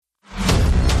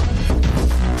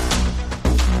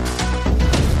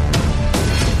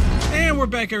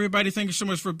back, everybody. Thank you so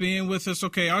much for being with us.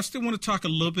 Okay, I still want to talk a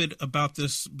little bit about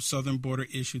this southern border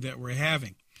issue that we're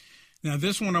having. Now,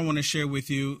 this one I want to share with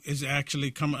you is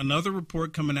actually another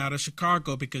report coming out of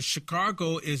Chicago, because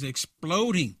Chicago is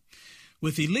exploding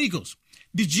with illegals.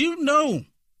 Did you know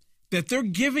that they're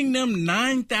giving them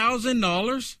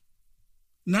 $9,000?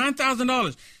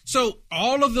 $9,000. So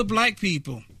all of the black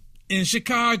people in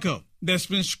Chicago that's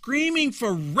been screaming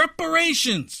for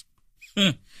reparations,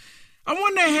 I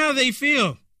wonder how they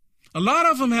feel. A lot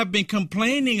of them have been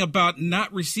complaining about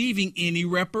not receiving any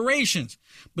reparations.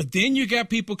 But then you got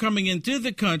people coming into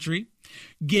the country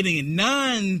getting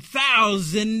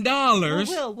 $9,000. Well,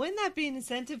 Will, wouldn't that be an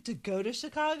incentive to go to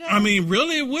Chicago? I mean,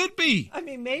 really, it would be. I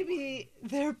mean, maybe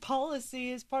their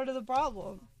policy is part of the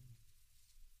problem.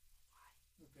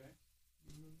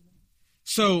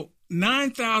 So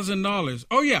 $9,000.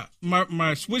 Oh, yeah.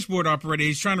 My switchboard operator,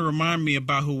 he's trying to remind me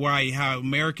about Hawaii, how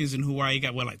Americans in Hawaii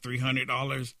got, like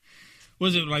 $300.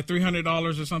 Was it like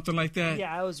 $300 or something like that?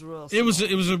 Yeah, it was real small.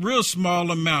 It was a real small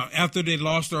amount. After they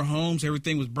lost their homes,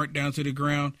 everything was burnt down to the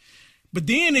ground. But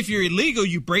then if you're illegal,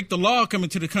 you break the law coming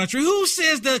to the country. Who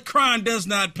says that crime does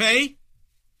not pay?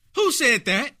 Who said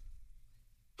that?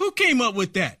 Who came up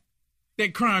with that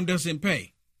crime doesn't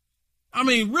pay? I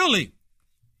mean, really?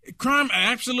 Crime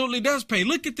absolutely does pay.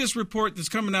 Look at this report that's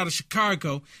coming out of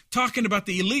Chicago talking about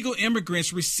the illegal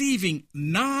immigrants receiving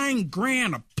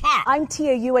 $9,000 a pop. I'm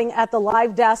Tia Ewing at the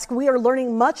live desk. We are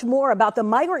learning much more about the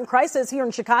migrant crisis here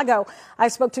in Chicago. I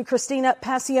spoke to Christina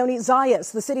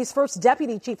Passioni-Zayas, the city's first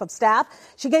deputy chief of staff.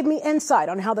 She gave me insight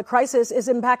on how the crisis is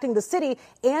impacting the city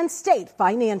and state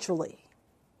financially.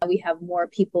 We have more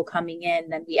people coming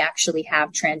in than we actually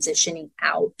have transitioning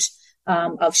out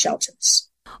of shelters.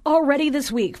 Already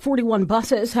this week, 41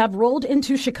 buses have rolled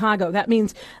into Chicago. That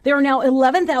means there are now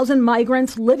 11,000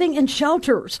 migrants living in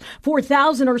shelters.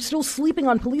 4,000 are still sleeping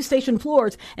on police station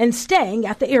floors and staying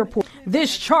at the airport.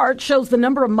 This chart shows the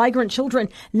number of migrant children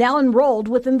now enrolled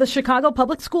within the Chicago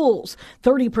public schools.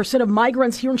 30% of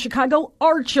migrants here in Chicago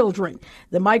are children.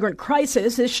 The migrant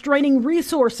crisis is straining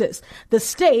resources. The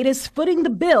state is footing the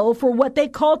bill for what they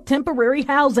call temporary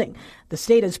housing. The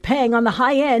state is paying on the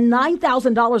high end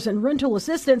 $9,000 in rental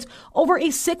assistance over a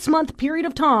 6-month period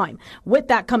of time. With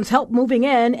that comes help moving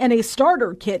in and a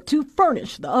starter kit to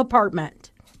furnish the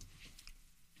apartment.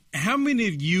 How many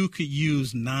of you could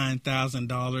use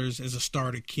 $9,000 as a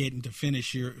starter kit and to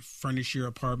furnish your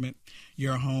apartment,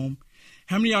 your home?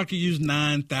 How many of y'all could use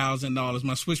 $9,000?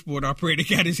 My switchboard operator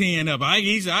got his hand up.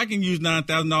 He said, I can use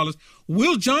 $9,000.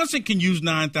 Will Johnson can use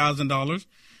 $9,000.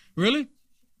 Really?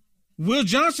 Will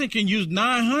Johnson can use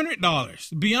 $900,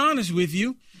 to be honest with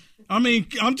you. I mean,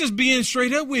 I'm just being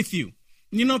straight up with you.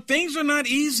 You know, things are not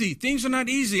easy. Things are not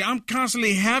easy. I'm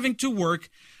constantly having to work.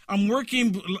 I'm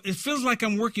working. It feels like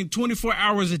I'm working 24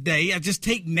 hours a day. I just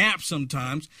take naps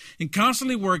sometimes and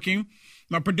constantly working.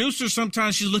 My producer,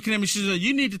 sometimes she's looking at me. She says,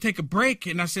 you need to take a break.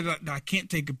 And I said, I can't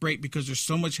take a break because there's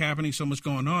so much happening, so much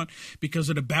going on because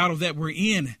of the battle that we're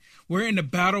in. We're in the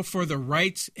battle for the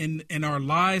rights and our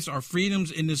lives, our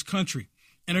freedoms in this country.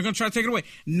 And they're going to try to take it away.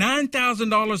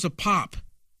 $9,000 a pop.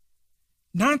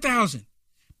 $9,000.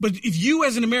 But if you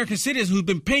as an American citizen who's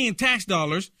been paying tax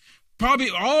dollars, probably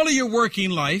all of your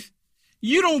working life,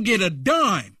 you don't get a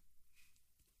dime.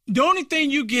 The only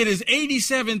thing you get is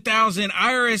 87,000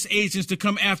 IRS agents to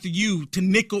come after you to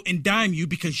nickel and dime you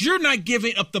because you're not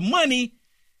giving up the money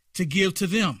to give to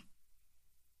them.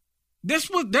 That's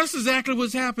exactly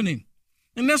what's happening.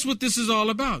 And that's what this is all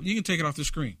about. You can take it off the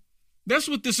screen. That's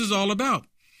what this is all about.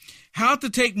 How to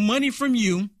take money from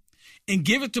you and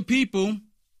give it to people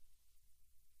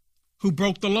who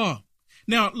broke the law.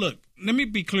 Now, look, let me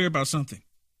be clear about something.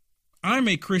 I'm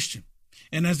a Christian.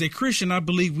 And as a Christian, I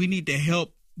believe we need to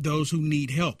help those who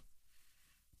need help.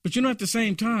 But at the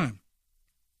same time,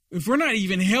 if we're not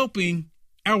even helping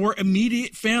our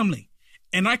immediate family,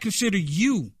 and I consider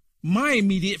you my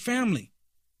immediate family,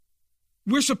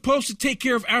 we're supposed to take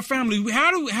care of our family.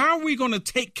 How are we going to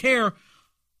take care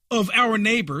of our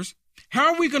neighbors?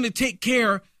 How are we going to take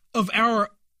care of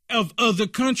other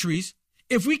countries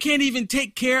if we can't even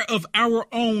take care of our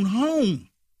own home?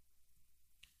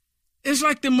 It's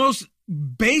like the most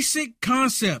basic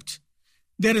concept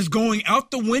that is going out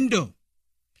the window.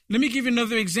 Let me give you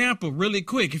another example really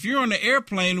quick. If you're on the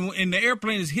airplane and the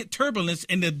airplane has hit turbulence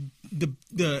and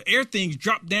the air things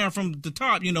drop down from the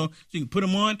top, so you can put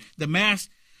them on, the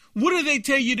mask. What do they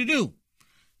tell you to do?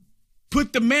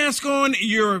 Put the mask on,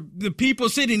 the people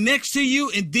sitting next to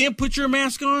you, and then put your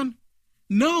mask on?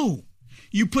 No.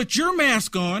 You put your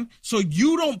mask on so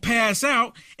you don't pass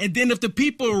out, and then if the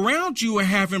people around you are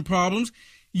having problems,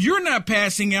 you're not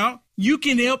passing out. you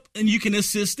can help and you can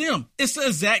assist them. It's the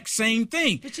exact same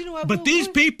thing. But you know what? But these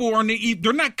people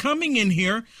they're not coming in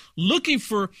here looking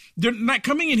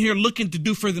to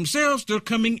do for themselves. They're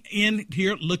coming in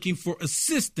here looking for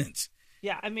assistance.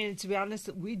 Yeah, I mean, to be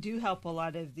honest, we do help a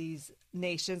lot of these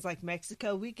nations like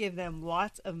Mexico. We give them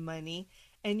lots of money.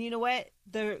 And you know what?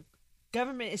 Their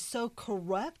government is so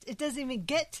corrupt, it doesn't even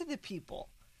get to the people.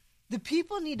 The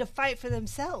people need to fight for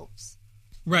themselves.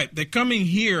 Right. They're coming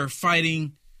here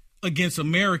fighting against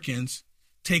Americans,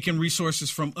 taking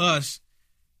resources from us,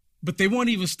 but they won't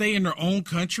even stay in their own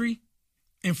country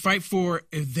and fight for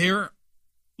their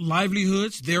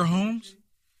livelihoods, their homes.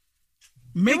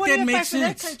 Make that make sense. For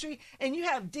that country, and you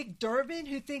have Dick Durbin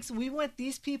who thinks we want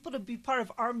these people to be part of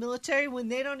our military when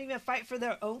they don't even fight for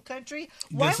their own country.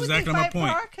 Why would they fight for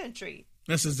our country?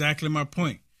 That's exactly my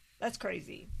point. That's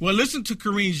crazy. Well, listen to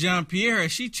Karine Jean-Pierre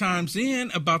as she chimes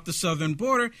in about the southern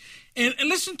border, and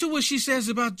listen to what she says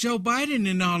about Joe Biden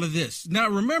and all of this. Now,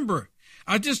 remember,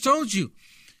 I just told you,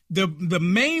 the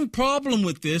main problem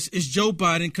with this is Joe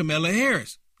Biden, Kamala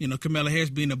Harris. You know, Kamala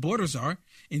Harris being the border czar,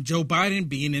 and Joe Biden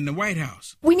being in the White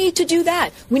House. We need to do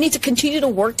that. We need to continue to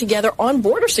work together on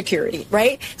border security,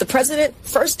 right? The president,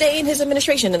 first day in his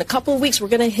administration, in a couple of weeks, we're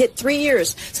going to hit 3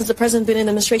 years since the president been in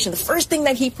administration. The first thing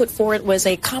that he put forward was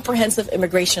a comprehensive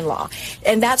immigration law.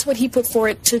 And that's what he put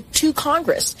forward to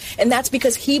Congress. And that's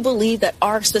because he believed that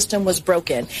our system was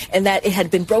broken and that it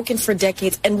had been broken for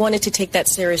decades and wanted to take that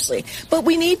seriously. But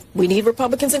we need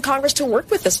Republicans in Congress to work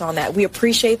with us on that. We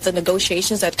appreciate the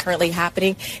negotiations that's currently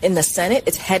happening in the Senate.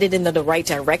 It's headed in the right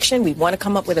direction. We want to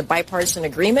come up with a bipartisan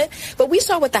agreement. But we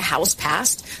saw what the House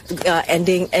passed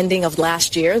ending of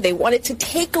last year. They wanted to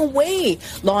take away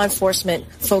law enforcement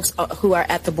folks who are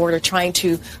at the border trying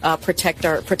to protect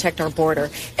our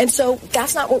border. And so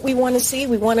that's not what we want to see.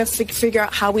 We want to figure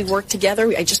out how we work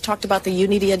together. I just talked about the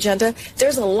unity agenda.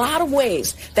 There's a lot of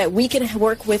ways that we can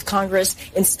work with Congress.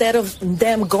 Instead of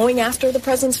them going after the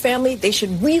president's family, they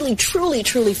should really, truly,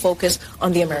 truly focus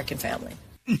on the American family.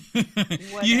 You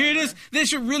hear this? They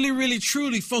should really, really,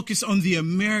 truly focus on the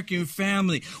American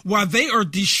family while they are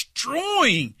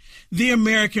destroying the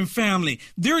American family.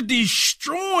 They're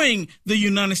destroying the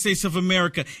United States of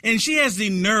America. And she has the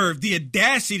nerve, the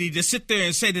audacity to sit there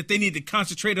and say that they need to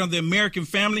concentrate on the American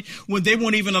family when they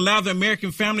won't even allow the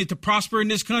American family to prosper in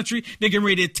this country. They're getting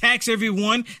ready to tax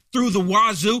everyone through the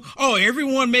wazoo. Oh,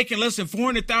 everyone making less than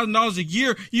 $400,000 a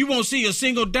year, you won't see a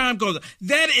single dime go.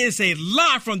 That is a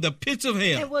lie from the pits of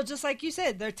hell. And well, just like you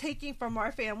said, they're taking from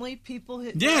our family. People,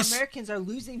 yes. Americans are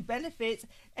losing benefits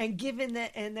and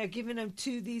they're giving them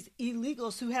to these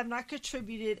illegals who have not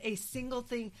contributed a single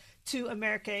thing to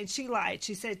America. And she lied.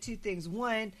 She said two things.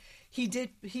 One, he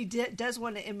does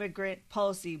want an immigrant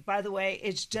policy. By the way,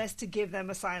 it's just to give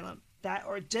them asylum.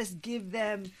 Or just give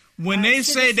them. When they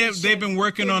say that they've been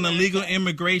working on illegal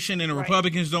immigration and the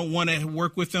Republicans don't want to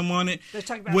work with them on it,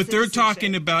 what they're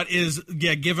talking about is,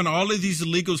 giving all of these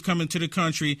illegals coming to the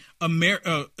country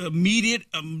immediate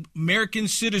American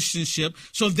citizenship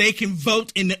so they can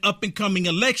vote in the up-and-coming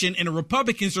election, and the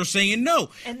Republicans are saying no.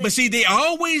 But see, they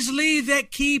always leave that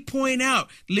key point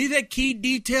out, leave that key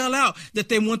detail out, that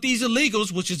they want these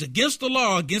illegals, which is against the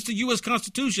law, against the U.S.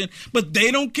 Constitution, but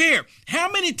they don't care.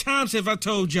 How many times have I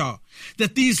told y'all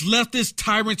that these leftist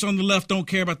tyrants on the left don't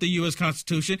care about the U.S.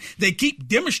 Constitution? They keep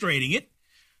demonstrating it.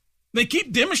 They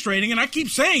keep demonstrating, and I keep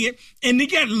saying it. And you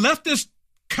got leftist,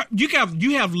 you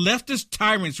have leftist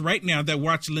tyrants right now that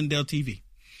watch Lindell TV.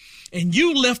 And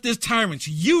you leftist tyrants,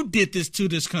 you did this to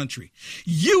this country.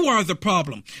 You are the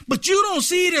problem. But you don't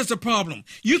see it as a problem.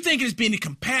 You think it's being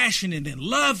compassionate and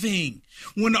loving.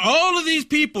 When all of these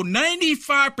people,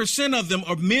 95% of them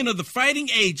are men of the fighting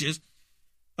age,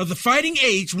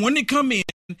 when they come in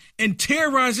and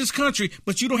terrorize this country,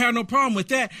 but you don't have no problem with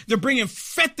that. They're bringing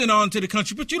fentanyl to the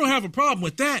country, but you don't have a problem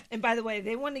with that. And by the way,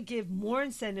 they want to give more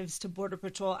incentives to Border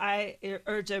Patrol. I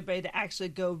urge everybody to actually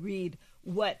go read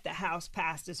what the House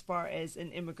passed as far as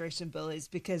an immigration bill is,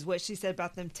 because what she said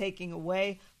about them taking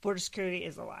away border security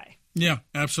is a lie. Yeah,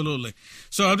 absolutely.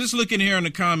 So I'm just looking here in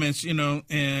the comments,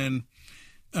 and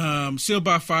Sealed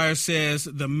by Fire says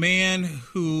the man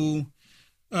who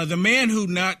will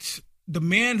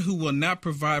not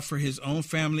provide for his own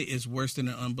family is worse than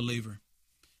an unbeliever.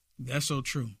 That's so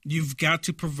true. You've got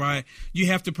to provide. You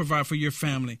have to provide for your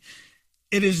family.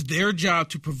 It is their job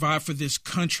to provide for this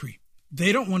country.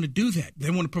 They don't want to do that. They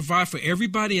want to provide for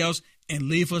everybody else and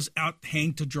leave us out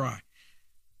hanging to dry.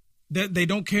 They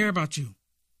don't care about you.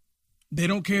 They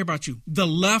don't care about you. The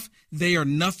left, they are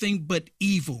nothing but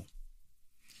evil.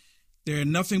 They're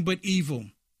nothing but evil.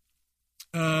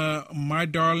 My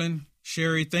darling,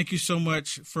 Sherry, thank you so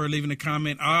much for leaving a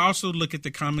comment. I also look at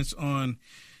the comments on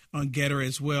Getter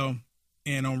as well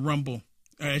and on Rumble.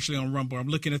 Actually, on Rumble. I'm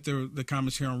looking at the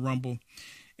comments here on Rumble.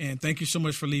 And thank you so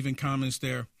much for leaving comments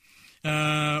there.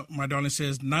 My darling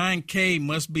says, 9K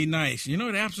must be nice. You know,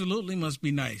 it absolutely must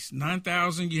be nice.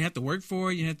 9,000, you have to work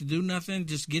for it. You have to do nothing.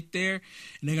 Just get there.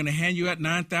 And they're going to hand you out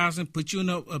 9,000, put you in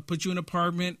an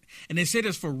apartment. And they say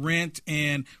that's for rent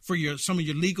and for some of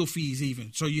your legal fees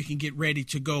even, so you can get ready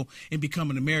to go and become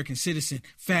an American citizen.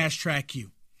 Fast track you.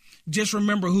 Just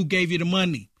remember who gave you the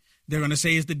money. They're going to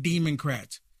say it's the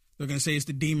Democrats. They're going to say it's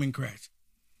the Democrats.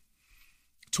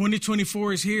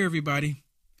 2024 is here, everybody.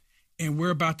 And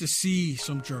we're about to see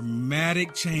some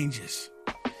dramatic changes.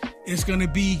 It's going to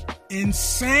be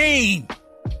insane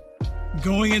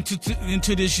going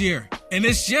into this year. And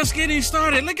it's just getting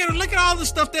started. Look at all the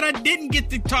stuff that I didn't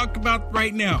get to talk about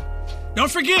right now.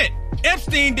 Don't forget,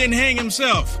 Epstein didn't hang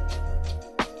himself.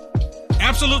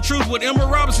 Absolute Truth with Elmer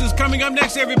Robinson is coming up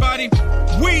next, everybody.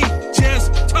 We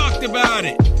just talked about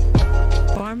it.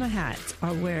 Pharma hats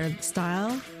are where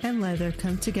style and leather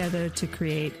come together to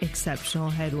create exceptional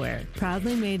headwear.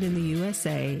 Proudly made in the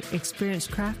USA, experience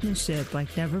craftsmanship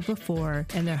like never before,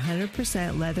 and their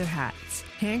 100% leather hats,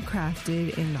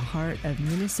 handcrafted in the heart of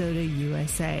Minnesota,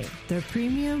 USA. Their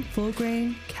premium,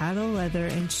 full-grain cattle leather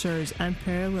ensures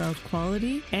unparalleled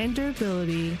quality and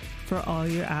durability for all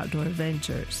your outdoor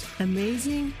ventures.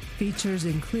 Amazing features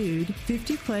include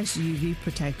 50+ UV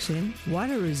protection,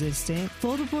 water resistant,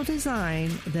 foldable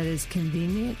design that is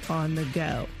convenient on the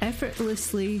go.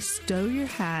 Effortlessly stow your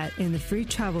hat in the free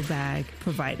travel bag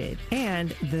provided,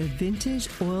 and the vintage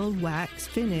oiled wax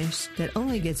finish that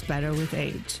only gets better with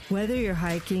age. Whether you're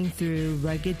hiking through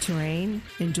rugged terrain,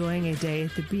 enjoying a day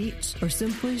at the beach, or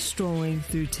simply strolling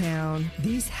through town,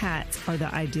 these hats are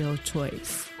the ideal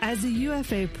choice. As a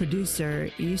UFA producer,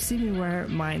 you see me wear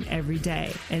mine every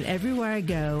day, and everywhere I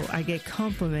go, I get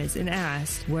compliments and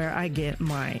asked where I get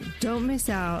mine. Don't miss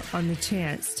out on the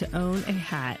chance to own a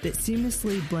hat that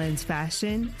seamlessly blends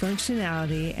fashion,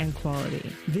 functionality, and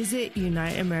quality. Visit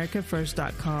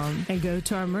UniteAmericaFirst.com and go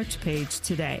to our merch page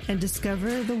today and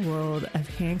discover the world of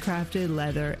handcrafted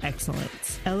leather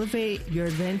excellence. Elevate your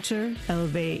adventure,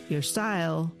 elevate your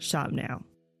style. Shop now.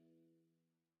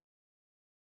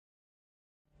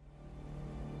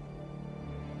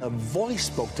 A voice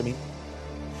spoke to me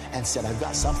and said, I've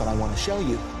got something I want to show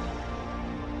you.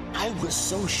 I was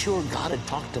so sure God had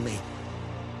talked to me.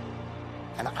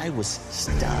 And I was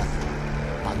stunned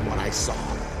on what I saw.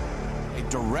 A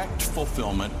direct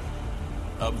fulfillment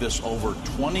of this over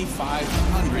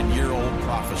 2,500-year-old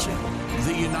prophecy.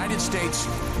 The United States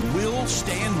will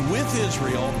stand with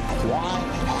Israel. Why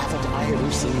haven't I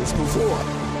ever seen this before?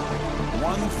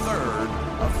 1/3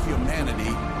 of humanity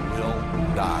will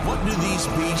die. What do these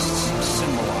beasts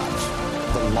symbolize?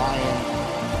 The lion,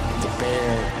 the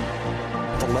bear,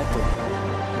 the leopard.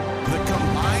 The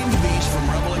combined beast from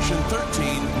Revelation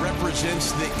 13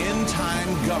 represents the end-time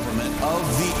government of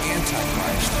the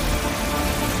Antichrist.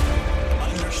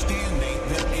 Understanding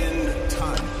the end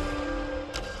time.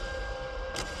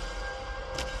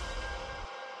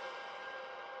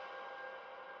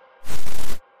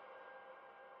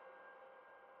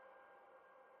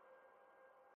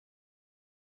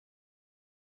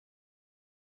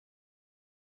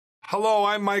 Hello,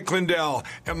 I'm Mike Lindell,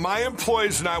 and my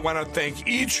employees and I want to thank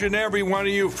each and every one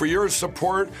of you for your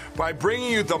support by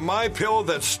bringing you the MyPillow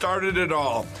that started it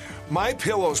all.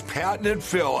 MyPillow's patented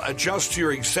fill adjusts to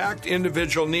your exact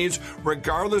individual needs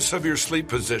regardless of your sleep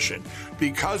position.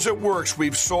 Because it works,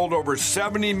 we've sold over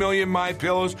 70 million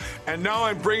MyPillows, and now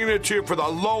I'm bringing it to you for the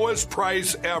lowest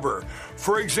price ever.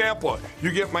 For example,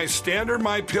 you get my standard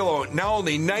MyPillow, now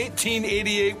only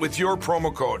 $19.88 with your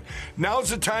promo code. Now's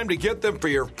the time to get them for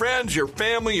your friends, your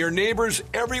family, your neighbors,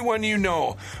 everyone you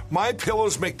know.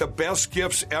 MyPillows make the best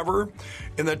gifts ever.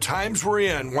 In the times we're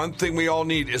in, one thing we all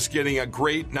need is getting a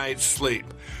great night's sleep.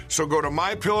 So go to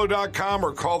MyPillow.com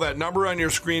or call that number on your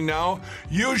screen now.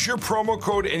 Use your promo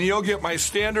code and you'll get my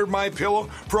standard MyPillow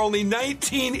for only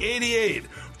 $19.88.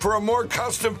 For a more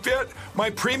custom fit, my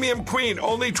Premium Queen,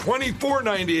 only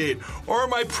 $24.98. Or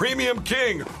my Premium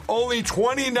King, only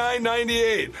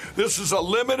 $29.98. This is a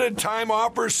limited time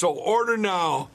offer, so order now.